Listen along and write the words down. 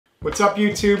What's up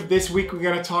YouTube? This week we're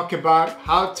going to talk about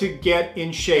how to get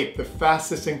in shape the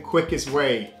fastest and quickest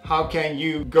way. How can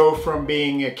you go from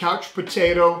being a couch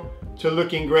potato to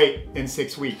looking great in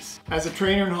 6 weeks? As a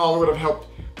trainer in Hollywood, I've helped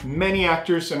many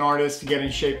actors and artists to get in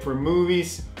shape for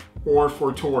movies or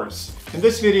for tours. In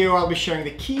this video, I'll be sharing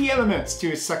the key elements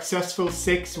to a successful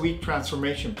 6-week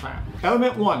transformation plan.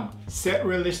 Element 1, set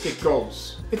realistic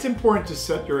goals. It's important to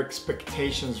set your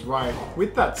expectations right.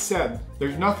 With that said,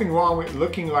 there's nothing wrong with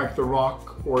looking like The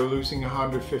Rock or losing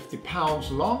 150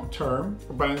 pounds long term,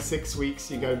 but in 6 weeks,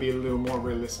 you gotta be a little more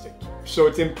realistic. So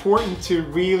it's important to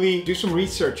really do some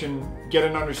research and get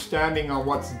an understanding on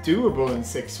what's doable in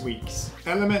 6 weeks.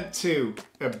 Element 2,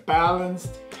 a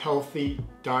balanced, healthy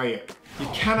diet. You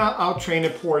cannot outtrain a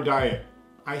poor diet.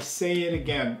 I say it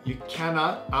again, you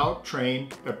cannot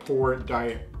outtrain a poor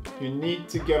diet. You need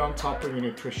to get on top of your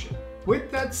nutrition.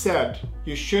 With that said,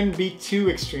 you shouldn't be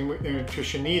too extreme with your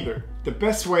nutrition either. The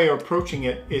best way of approaching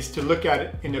it is to look at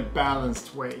it in a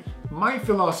balanced way. My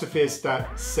philosophy is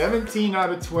that 17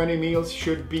 out of 20 meals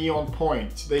should be on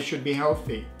point. They should be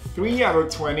healthy. 3 out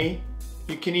of 20,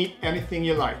 you can eat anything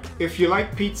you like. If you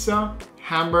like pizza,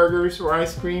 hamburgers, or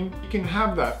ice cream, you can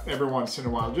have that every once in a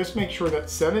while. Just make sure that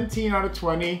 17 out of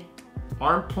 20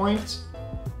 are on point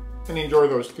and enjoy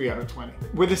those 3 out of 20.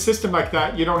 With a system like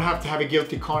that, you don't have to have a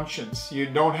guilty conscience. You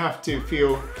don't have to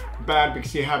feel bad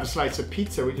because you have a slice of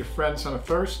pizza with your friends on a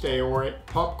Thursday or eat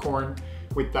popcorn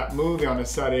with that movie on a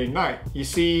Saturday night. You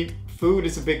see, food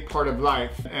is a big part of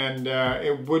life, and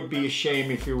it would be a shame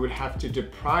if you would have to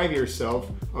deprive yourself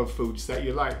of foods that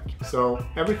you like. So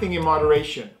everything in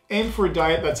moderation. Aim for a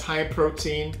diet that's high in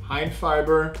protein, high in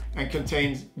fiber, and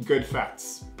contains good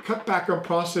fats. Cut back on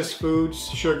processed foods,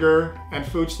 sugar, and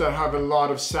foods that have a lot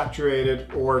of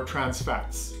saturated or trans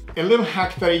fats. A little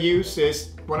hack that I use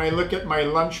is when I look at my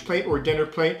lunch plate or dinner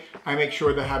plate, I make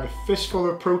sure that I have a fistful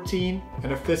of protein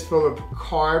and a fistful of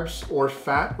carbs or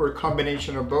fat or a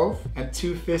combination of both, and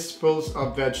 2 fistfuls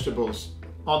of vegetables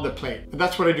on the plate. And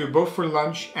that's what I do both for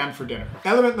lunch and for dinner.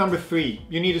 Element number 3,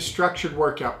 you need a structured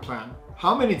workout plan.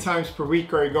 How many times per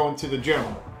week are you going to the gym?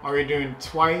 Are you doing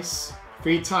twice,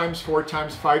 3 times, 4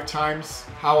 times, 5 times?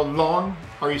 How long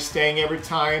are you staying every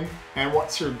time? And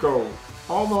what's your goal?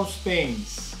 All those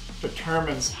things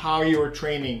determines how you are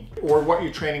training or what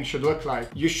your training should look like.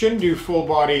 You shouldn't do full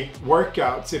body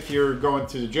workouts if you're going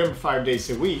to the gym 5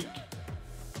 days a week.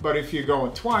 But if you're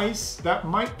going twice, that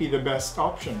might be the best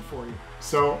option for you.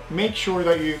 So make sure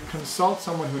that you consult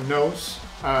someone who knows,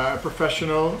 a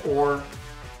professional, or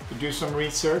do some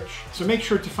research. So make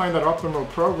sure to find that optimal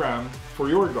program for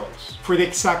your goals. For the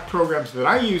exact programs that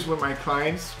I use with my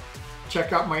clients,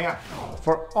 check out my app.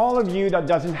 For all of you that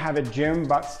doesn't have a gym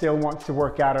but still wants to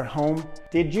work out at home,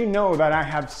 did you know that I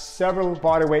have several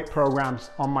bodyweight programs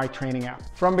on my training app,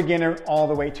 from beginner all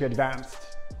the way to advanced?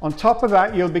 On top of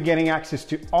that, you'll be getting access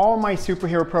to all my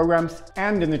superhero programs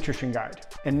and the nutrition guide.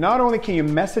 And not only can you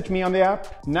message me on the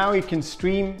app, now you can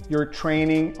stream your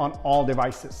training on all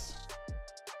devices.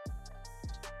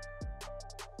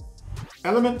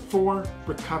 Element 4,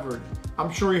 recovery.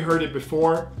 I'm sure you heard it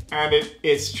before, and it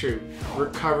is true.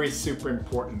 Recovery is super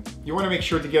important. You want to make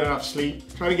sure to get enough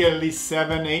sleep. Try to get at least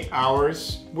 7-8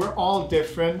 hours. We're all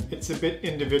different. It's a bit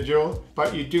individual,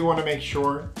 but you do want to make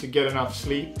sure to get enough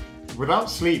sleep. Without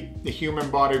sleep, the human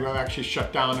body will actually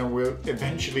shut down and will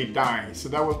eventually die. So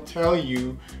that will tell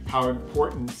you how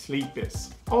important sleep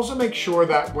is. Also make sure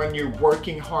that when you're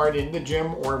working hard in the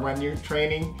gym or when you're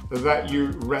training, that you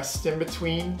rest in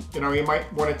between. You know, you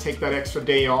might want to take that extra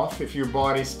day off if your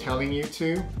body's telling you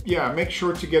to. Yeah, make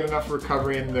sure to get enough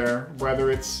recovery in there,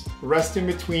 whether it's rest in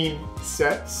between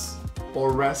sets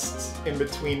or rest in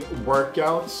between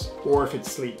workouts, or if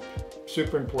it's sleep.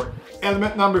 Super important.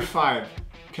 Element number 5.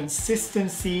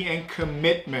 Consistency and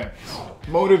commitment.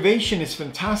 Motivation is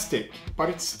fantastic, but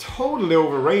it's totally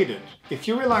overrated. If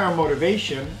you rely on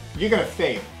motivation, you're gonna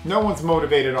fail. No one's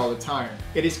motivated all the time.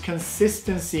 It is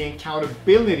consistency and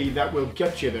accountability that will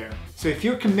get you there. So if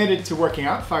you're committed to working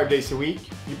out 5 days a week,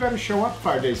 you better show up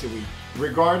 5 days a week.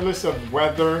 Regardless of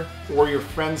whether or your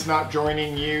friend's not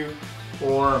joining you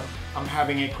or I'm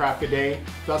having a crappy day,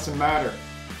 doesn't matter.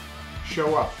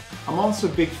 Show up. I'm also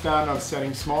a big fan of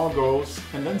setting small goals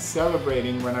and then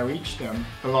celebrating when I reach them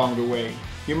along the way.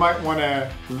 You might want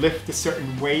to lift a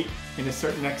certain weight in a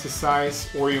certain exercise,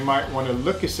 or you might want to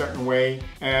look a certain way,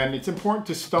 and it's important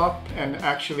to stop and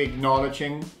actually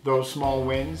acknowledging those small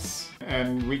wins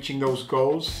and reaching those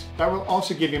goals. That will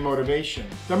also give you motivation.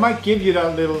 That might give you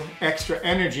that little extra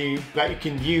energy that you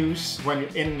can use when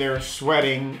you're in there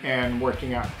sweating and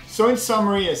working out. So in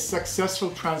summary, a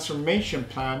successful transformation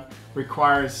plan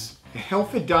requires a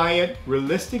healthy diet,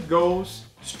 realistic goals,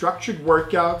 structured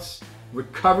workouts,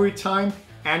 recovery time,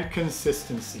 and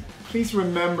consistency. Please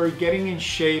remember, getting in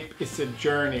shape is a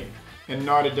journey and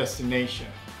not a destination.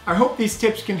 I hope these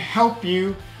tips can help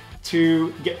you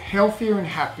to get healthier and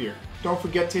happier. Don't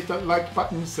forget to hit that like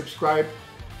button, subscribe.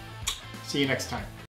 See you next time.